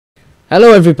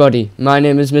Hello everybody, my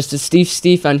name is Mr.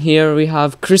 Steve and here we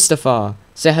have Christopher.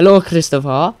 Say hello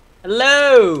Christopher.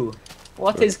 Hello!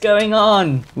 What is going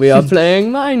on? We are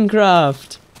playing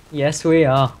Minecraft. Yes we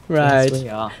are. Right. Yes we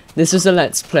are. This is a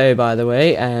let's play by the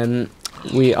way.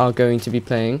 We are going to be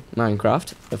playing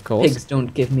Minecraft, of course. Pigs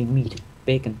don't give me meat.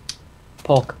 Bacon.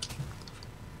 Pork.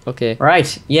 Okay.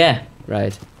 Right, yeah.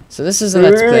 Right. So this is a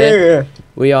let's play.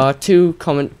 We are two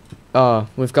common... Oh,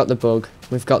 we've got the bug.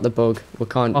 We've got the bug. We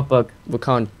can't... What bug? We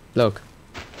can't... Look.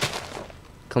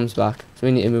 Comes back. So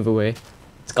we need to move away.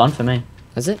 It's gone for me.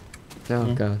 Is it? Oh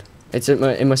Yeah. god.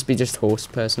 It must be just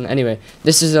host person. Anyway,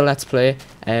 this is a let's play.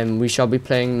 We shall be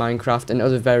playing Minecraft and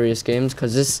other various games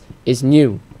because this is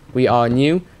new. We are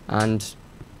new and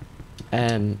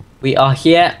we are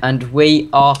here and we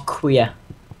are queer.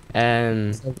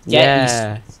 So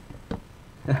yeah.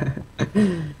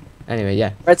 Anyway,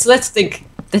 yeah. Right, so let's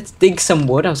dig some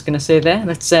wood. I was gonna say there.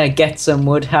 Let's get some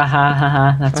wood. Ha ha ha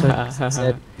ha. That's what I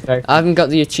said. Very I haven't got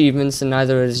the achievements and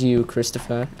neither has you,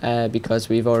 Christopher, because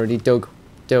we've already dug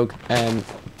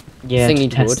yeah, thingy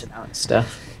to test wood. it out and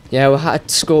stuff. Yeah, we had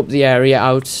to scope the area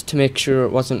out to make sure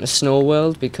it wasn't a snow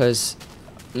world because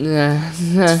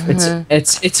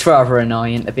It's rather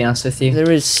annoying to be honest with you.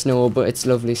 there is snow, but it's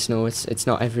lovely snow. It's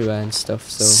not everywhere and stuff.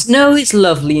 So Snow is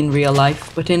lovely in real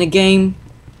life, but in a game,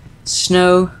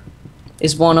 snow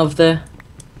is one of the.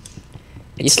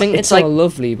 you think it's like all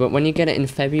lovely, but when you get it in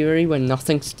February, when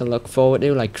nothing's to look forward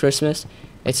to, like Christmas,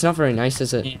 it's not very nice,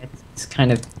 is it? yeah, it's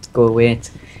kind of go away.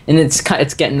 And it's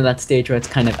getting to that stage where it's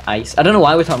kind of ice. I don't know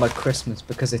why we're talking about Christmas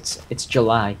because it's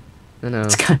July. I know.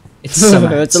 It's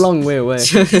summer. It's a long way away.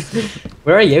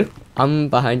 Where are you? I'm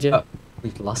behind you. Oh,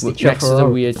 we've lost each Next to the other.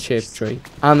 weird shaped tree.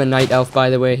 I'm a night elf, by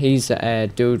the way. He's a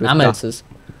dude with glasses.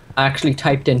 I actually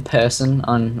typed in person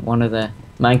on one of the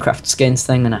Minecraft skins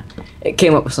thing, and it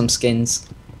came up with some skins.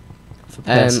 For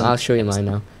person. I'll show you mine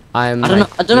now. I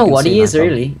don't know what he is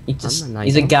really.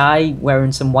 He's a guy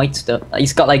wearing some white stuff.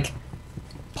 He's got like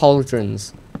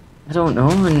pauldrons. I don't know,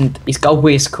 and he's got a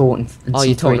waistcoat and Oh, some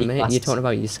you're talking 3D to me? glasses. You're talking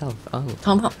about yourself. Oh. I'm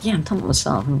talking about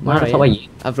myself. Where How about you?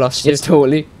 I've lost you Yes.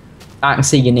 totally. I can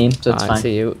see your name, so it's I fine.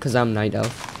 see you, because I'm night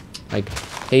elf. Like,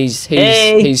 he's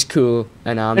Hey! cool,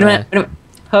 and I'm Wait a minute.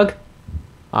 Hug.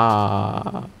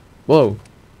 whoa.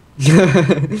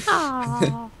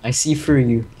 I see through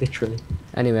you, literally.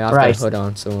 Anyway, I've Right. got a hood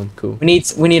on, so I'm cool. We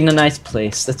need a nice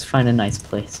place. Let's find a nice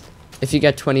place. If you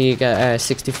get 20, you get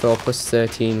 64 plus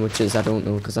 13, which is, I don't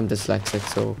know, because I'm dyslexic,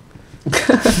 so... you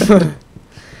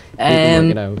can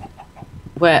work it out.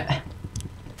 Where?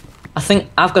 I think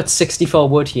I've got 64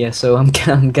 wood here, so I'm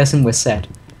guessing we're set.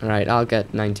 Alright, I'll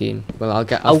get 19. Well, I'll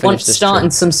I want finish to this start in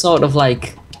tree. some sort of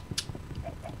like,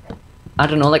 I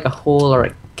don't know, like a hole or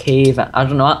a cave. I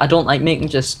don't know. I don't like making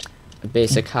just A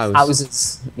basic house.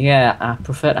 houses. Yeah, I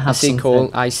prefer to I have see something.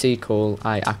 coal. I see coal.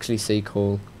 I actually see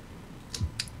coal.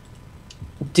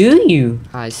 Do you?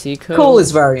 I see coal. Coal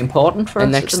is very important for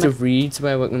And us. next to reeds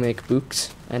where we can make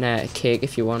books and a cake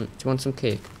if you want. Do you want some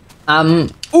cake?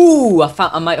 Ooh,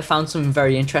 I might have found something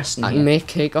very interesting I here. can make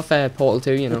cake off a portal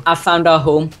too, you know. I found our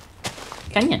home.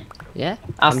 Can you? Yeah.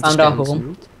 I I'm just found our getting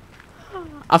home.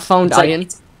 I found It's like- iron.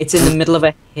 it's in the middle of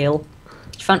a hill.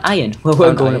 You found iron. Well, we're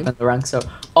Found going iron. up in the ranks. So,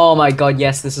 oh my god,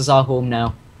 yes, this is our home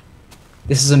now.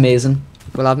 This is amazing.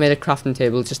 Well, I've made a crafting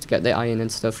table just to get the iron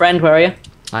and stuff. Friend, where are you?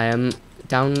 I am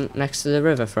down next to the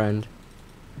river, friend.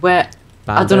 Where?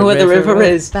 By I don't know where the river of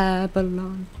is.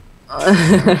 Babylon,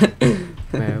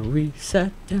 where we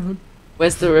sat down.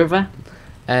 Where's the river?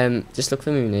 Just look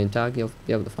for me name tag. You'll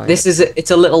be able to find This it. is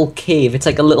it's a little cave. It's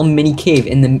like a little mini cave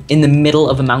in the middle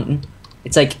of a mountain.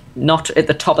 It's like not at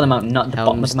the top of the mountain, not at the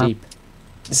bottom of Helm's the mountain. Deep.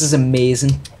 This is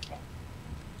amazing.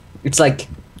 It's like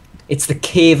it's the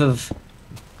cave of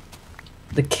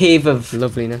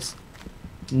Loveliness.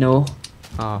 no,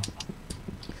 Oh.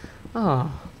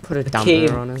 Oh, put a dampener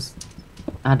cave. on us.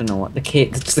 I don't know what the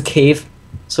cave. It's the cave.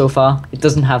 So far, it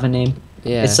doesn't have a name.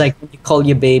 Yeah. It's like when you call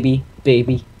your baby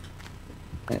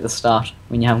at the start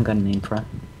when you haven't got a name for it.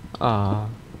 Oh,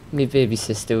 my baby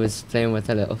sister was playing with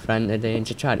her little friend today and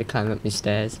she tried to climb up my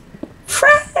stairs.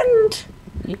 Friend,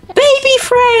 baby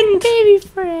friend, Baby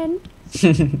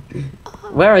friend.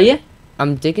 Where are you?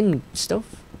 I'm digging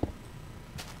stuff.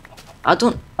 I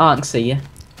don't. Oh, I can see you.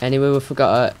 Anyway, we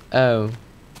forgot oh,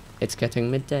 it's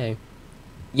getting midday.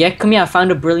 Yeah, come here. I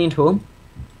found a brilliant home.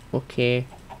 Okay,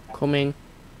 coming.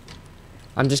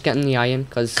 I'm just getting the iron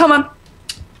because Come on,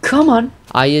 come on.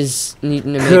 I is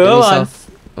needing to make Come on. myself.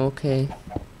 Okay.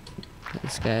 I'm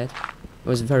scared. It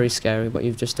was very scary what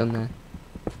you've just done there.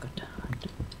 I've got to hunt.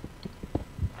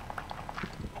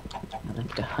 I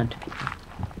like to hunt people.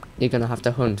 You're gonna have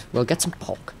to hunt. Well, get some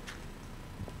pork.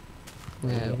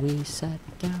 where we sat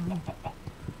down.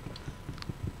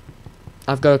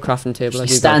 I've got a crafting table. If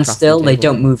you stand still, they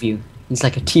don't move you. He's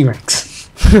like a T-Rex.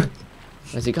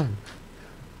 Where's he gone?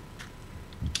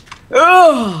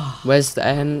 Oh, Where's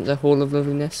the Hall of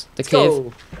Loveliness? The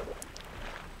cave?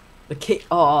 The cave.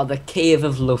 Oh, the Cave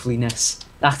of Loveliness.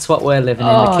 That's what we're living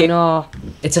in. Oh The cave. no!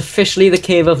 It's officially the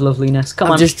Cave of Loveliness. Come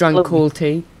on. I've just drank lovely. cold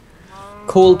tea.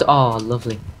 Cold. Oh,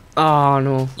 lovely. Oh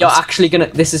no! You're actually gonna.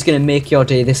 This is gonna make your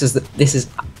day. This is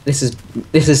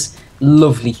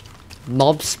lovely.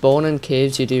 Mobs spawn in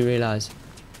caves. You do realise?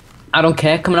 I don't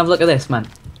care. Come and have a look at this, man.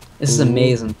 This is Ooh.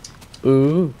 amazing.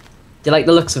 Ooh! Do you like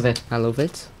the looks of it? I love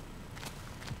it.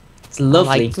 It's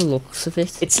lovely. I like the looks of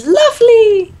it. It's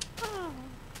lovely.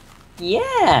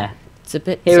 Yeah. It's a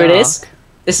bit. Here dark. it is.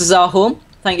 This is our home.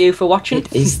 Thank you for watching.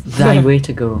 It is thy way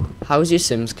to go. How's your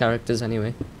Sims characters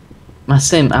anyway? My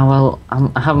Sim.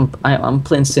 I'm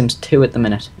playing Sims 2 at the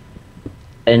minute,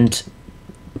 and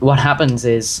what happens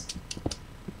is,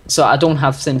 so I don't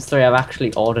have Sims 3. I've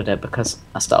actually ordered it because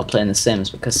I started playing The Sims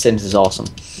because Sims is awesome.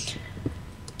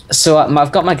 So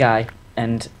I've got my guy,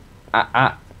 and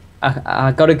I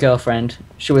got a girlfriend.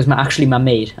 She was actually my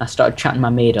maid. I started chatting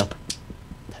my maid up,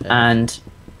 and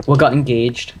we got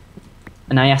engaged.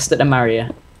 And I asked her to marry her.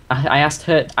 I asked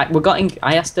her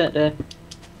to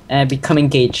become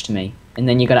engaged to me, and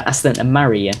then you gotta ask them to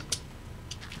marry you.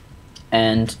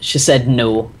 And she said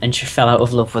no, and she fell out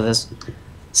of love with us.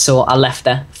 So I left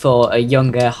her for a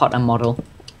younger, hotter model,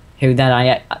 who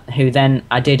then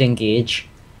I did engage,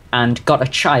 and got a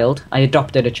child. I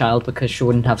adopted a child because she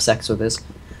wouldn't have sex with us.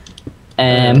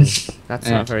 That's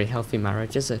not a very healthy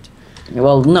marriage, is it?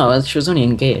 Well, no, she was only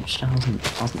engaged. I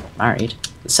wasn't married.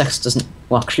 The sex doesn't.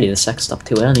 Well, actually, the sex stopped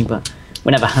too early, but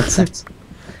we never had sex.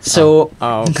 So,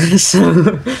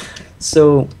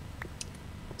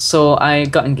 so I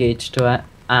got engaged to her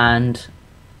and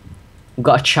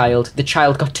got a child. The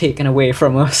child got taken away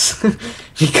from us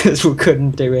because we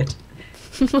couldn't do it.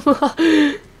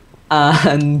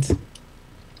 and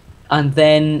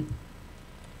then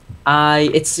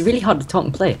it's really hard to talk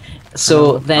and play.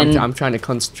 So then I'm trying to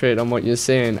concentrate on what you're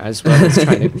saying as well as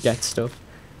trying to get stuff.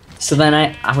 So then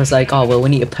I was like, oh, well, we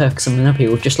need to perk something up here.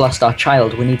 We've just lost our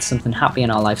child. We need something happy in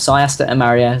our life. So I asked her to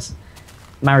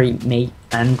marry me,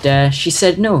 and she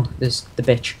said no, there's the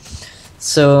bitch.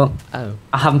 So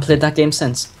I haven't played that game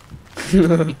since.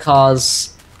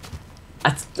 Because,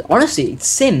 honestly,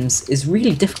 Sims is a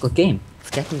really difficult game. It's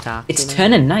getting dark. It's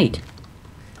turning night.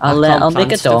 I'll make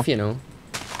a door. Stuff, you know.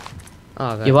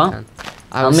 Oh, there You we are? can.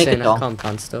 I'll make a I door. can't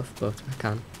plant stuff, but I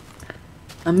can.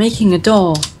 I'm making a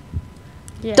door.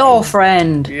 Yay. Door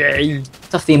friend. Yay!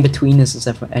 Stuff the in-betweeners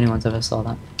if anyone's ever saw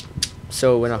that.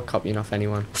 So we're not copying off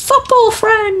anyone. Football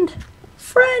friend.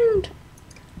 Friend.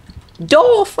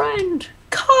 Door friend.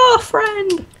 Car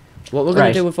friend. What we're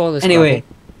gonna do with all this? Anyway.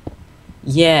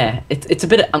 Yeah, it's a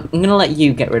bit. I'm gonna let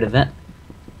you get rid of it.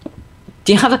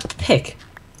 Do you have a pick?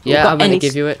 Yeah, I'm gonna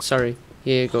give you it. Sorry.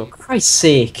 Here you go. For Christ's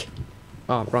sake.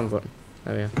 Oh, wrong button.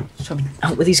 There we are. So I'm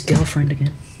out with his girlfriend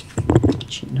again.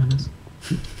 Cheating on us.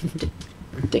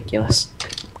 Ridiculous.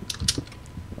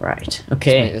 Right. Make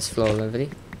Okay. this floor lovely.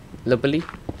 Lovely.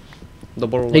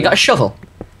 You got a shovel?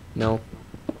 No.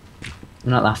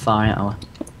 We're not that far yet, are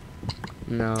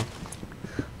we? No.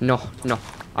 No. No.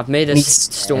 I've made a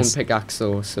stone pickaxe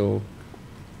though, so.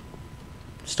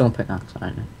 Stone pickaxe, I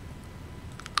know.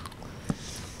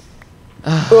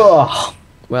 Ugh.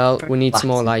 Well, we need some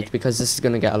more light because this is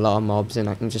gonna get a lot of mobs, and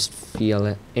I can just feel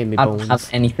it in my I bones. don't have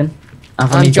anything.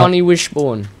 I'm Johnny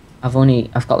Wishbone. I've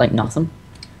got like nothing.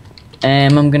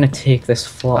 I'm gonna take this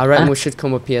floor. I reckon we should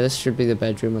come up here. This should be the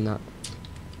bedroom and that.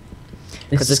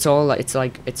 Because This it's all like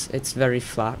it's very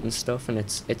flat and stuff, and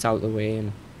it's out the way.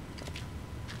 And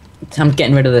I'm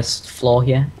getting rid of this floor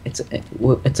here. It's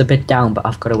a bit down, but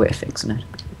I've got a way of fixing it.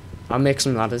 I'll make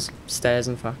some ladders, stairs,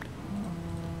 in fact.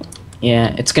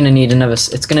 Yeah, it's gonna need another.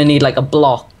 It's gonna need like a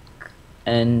block,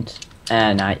 and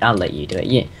no, I'll let you do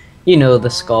it. You know the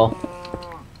score.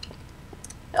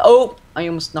 Oh, I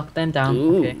almost knocked them down.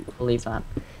 Ooh. Okay, we'll leave that.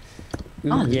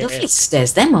 Ooh, Oh, yeah. lovely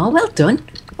stairs. Them all well done.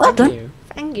 Well done. You.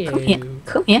 Thank you. Come here.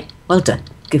 Come here. Well done.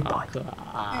 Good boy.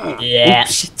 Yeah.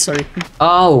 Oh, shit, sorry.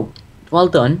 Oh, well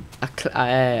done.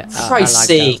 For Christ's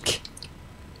sake.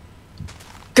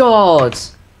 God.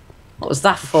 What was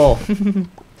that for?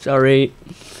 Sorry.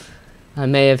 I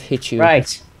may have hit you.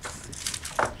 Right.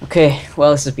 Okay,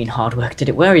 well, this has been hard work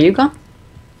today. Where are you gone?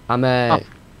 I'm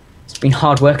It's been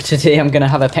hard work today. I'm gonna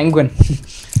have a penguin.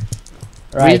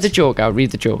 Right. Read the joke out.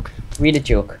 Read the joke. Read a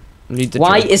joke. Read the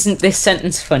Why joke. isn't this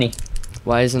sentence funny?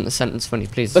 Why isn't the sentence funny,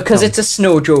 please? Because it's a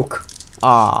snow joke.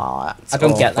 Ah, I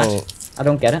don't get that. I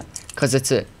don't get it. Because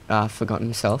it's a I've forgotten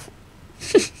myself.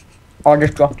 I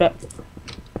just dropped it.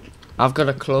 I've got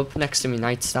a club next to my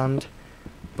nightstand,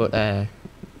 but I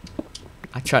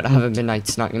tried to have a midnight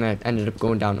snack and I ended up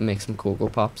going down to make some Cocoa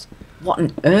Pops. What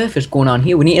on earth is going on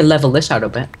here? We need to level this out a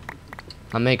bit.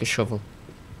 I'll make a shovel.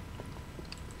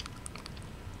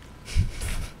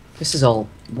 This is all...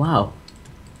 Wow.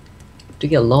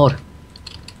 Dear Lord.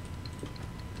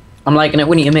 I'm liking it.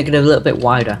 We need to make it a little bit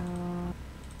wider.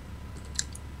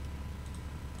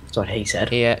 That's what he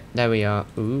said. Yeah, there we are.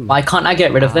 Ooh. Why can't I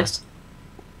get rid of this?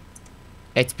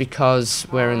 It's because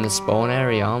we're in the spawn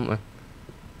area, aren't we?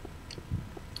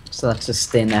 So that's just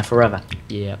staying there forever.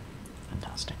 Yeah.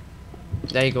 Fantastic.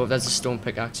 There you go. There's a stone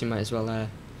pickaxe. You might as well,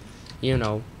 you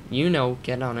know,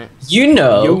 get on it. You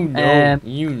know.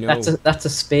 You know. That's a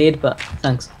spade, but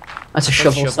thanks. That's a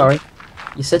shovel. Sorry.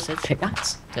 You said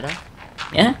pickaxe. Did I?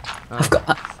 Yeah. Oh. I've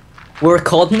got. We're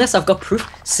recording this. I've got proof.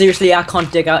 Seriously, I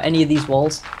can't dig out any of these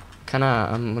walls. Can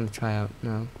I? I'm gonna try out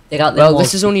now. Dig out. Well, walls.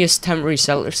 this is only a temporary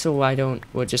shelter, so why don't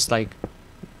we just like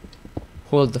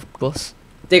hold the bus?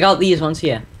 Dig out these ones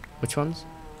here. Which ones?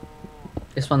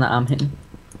 This one that I'm hitting.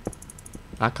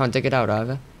 I can't dig it out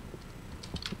either.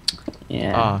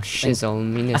 Yeah. Oh, shizzle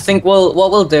me. I think what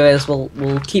we'll do is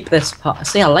we'll keep this part.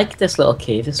 See, I like this little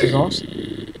cave. This is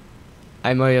awesome.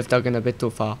 I might have dug in a bit too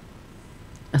far.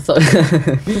 I thought.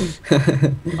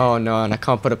 Oh no, and I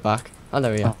can't put it back. Oh,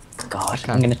 there we are. Oh, God,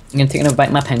 I'm gonna take a bite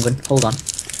of my penguin. Hold on.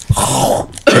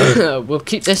 We'll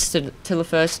keep this till the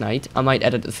first night. I might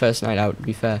edit the first night out, to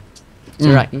be fair. Do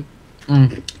you reckon?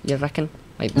 You reckon?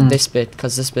 Like this bit,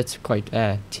 because this bit's quite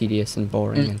tedious and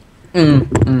boring.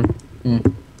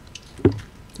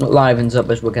 What livens up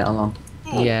as we get along.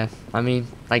 Yeah, I mean,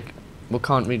 like, we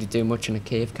can't really do much in a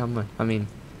cave, can we? I mean...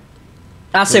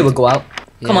 I say we'll go out.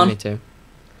 Come on. Me too.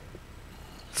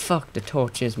 Fuck the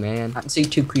torches, man. I can see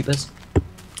 2 creepers.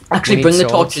 Actually, bring the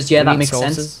torches. Yeah, that makes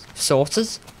sense.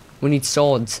 Swords? We need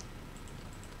swords.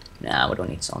 Nah, we don't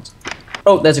need swords.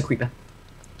 Oh, there's a creeper.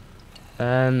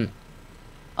 2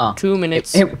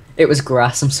 minutes. It was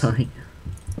grass. I'm sorry.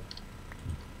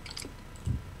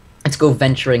 Let's go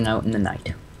venturing out in the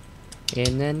night.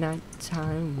 In the night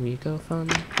time, we go fun.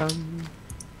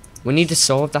 We need a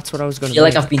sword. That's what I was going to. I feel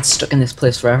like I've been stuck in this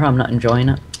place forever. I'm not enjoying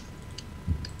it.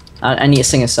 I need to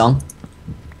sing a song.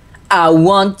 I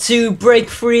want to break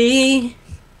free.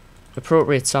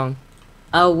 Appropriate song.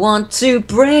 I want to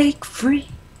break free.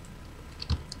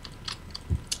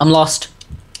 I'm lost.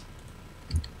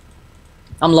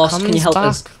 I'm lost. Can you help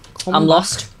us? I'm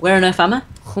lost. Where on earth am I?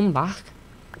 Come back.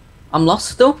 I'm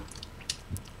lost though.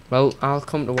 Well, I'll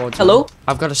come towards you. Hello?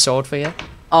 I've got a sword for you.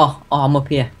 Oh, I'm up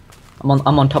here. I'm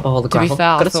on top of all the gravel. To be fair,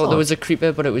 I thought there was a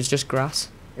creeper, but it was just grass.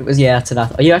 It was, yeah, to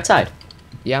that. Are you outside?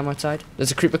 Yeah, I'm outside.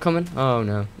 There's a creeper coming. Oh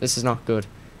no, this is not good.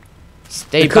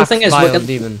 Stay back, vile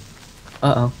demon.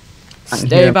 Uh-oh.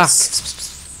 Stay back.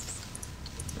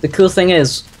 The cool thing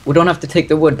is, we don't have to take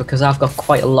the wood because I've got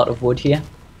quite a lot of wood here.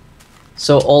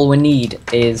 So all we need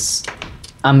is...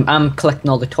 I'm collecting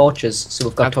all the torches, so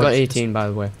we've got I've torches. got 18, by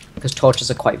the way. Because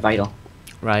torches are quite vital.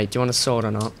 Right, do you want a sword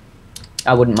or not?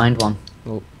 I wouldn't mind one.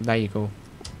 Well, there you go.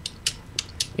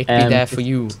 Ich bin there for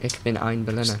you. Ich bin ein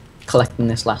Berliner. Collecting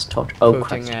this last torch. Oh,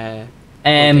 Quoting, Christ.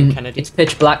 Kennedy. It's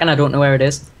pitch black and I don't know where it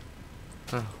is.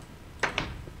 Oh.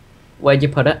 Where'd you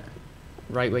put it?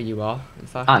 Right where you are, in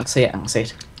fact. I can see it, I can see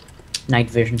it. Night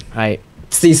vision. Right.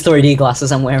 It's these 3D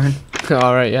glasses I'm wearing.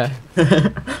 Alright, yeah.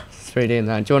 3D in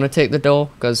that. Do you want to take the door?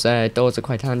 Because doors are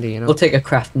quite handy, you know. We'll take a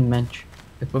crafting bench.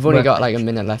 We've only got like a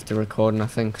minute left to record, and I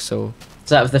think so.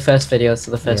 So that was the first video,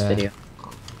 so the first video.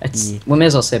 We may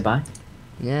as well say bye.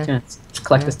 Yeah. Let's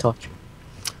collect this torch.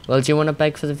 Well, do you want to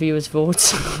beg for the viewers'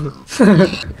 votes?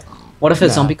 What if a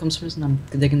zombie comes for us and I'm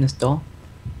digging this door?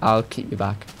 I'll keep you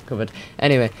back covered.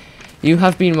 Anyway, you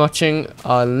have been watching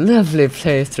our lovely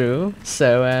playthrough.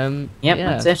 So yep,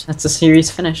 yeah. that's it. That's the series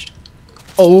finished.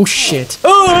 Oh shit!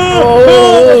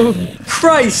 Oh,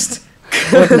 Christ!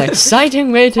 What an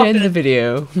exciting way to end the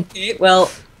video. Well,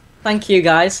 thank you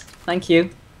guys. Thank you.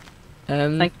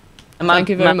 Thank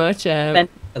you very much.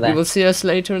 We will see us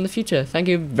later in the future. Thank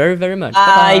you very, very much.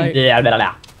 Bye.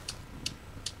 Bye.